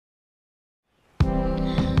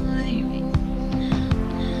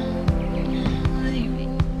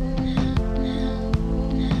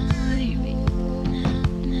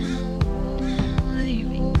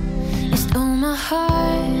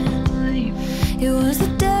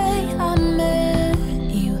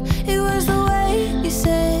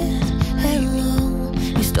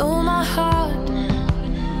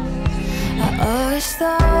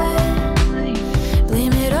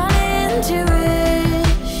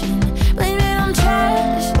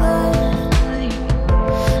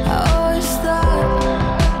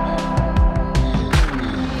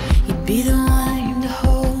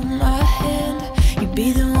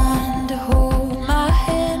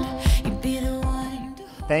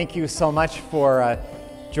Thank you so much for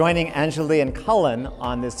joining Anjuli and Cullen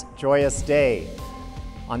on this joyous day.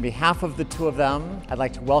 On behalf of the two of them, I'd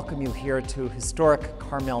like to welcome you here to historic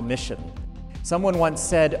Carmel Mission. Someone once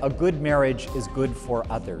said, a good marriage is good for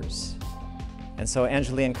others. And so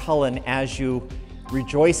Anjuli and Cullen, as you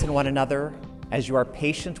rejoice in one another, as you are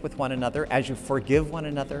patient with one another, as you forgive one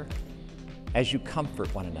another, as you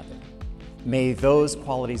comfort one another, may those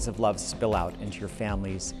qualities of love spill out into your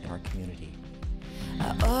families and our community.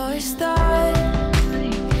 I always thought,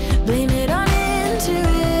 blame it on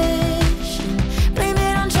intuition, blame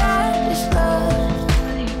it on childish love,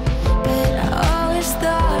 but I always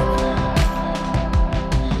thought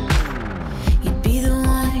you'd be the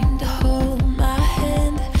one to hold my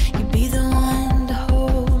hand, you'd be the one to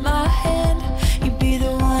hold my hand, you'd be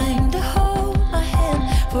the one to hold my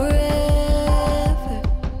hand forever.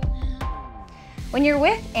 When you're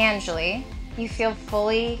with Anjuli, you feel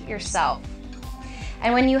fully yourself.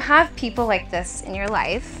 And when you have people like this in your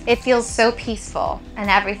life, it feels so peaceful and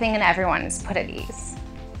everything and everyone is put at ease.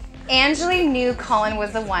 Anjuli knew Cullen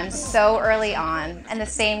was the one so early on, and the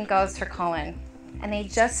same goes for Cullen. And they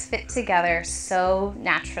just fit together so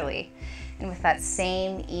naturally and with that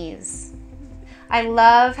same ease. I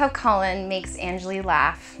love how Cullen makes Anjuli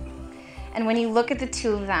laugh. And when you look at the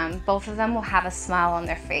two of them, both of them will have a smile on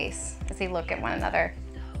their face as they look at one another.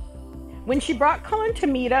 When she brought Cullen to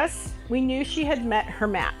meet us, we knew she had met her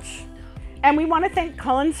match. And we want to thank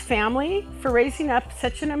Cullen's family for raising up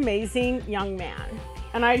such an amazing young man.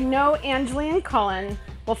 And I know Anjuli and Cullen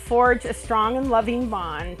will forge a strong and loving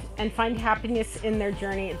bond and find happiness in their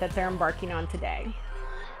journey that they're embarking on today.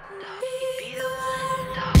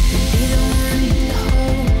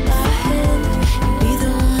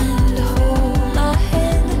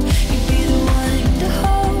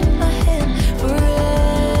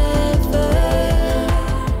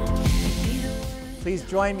 Please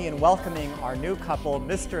join me in welcoming our new couple,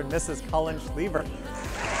 Mr. and Mrs. Cullen Schliever.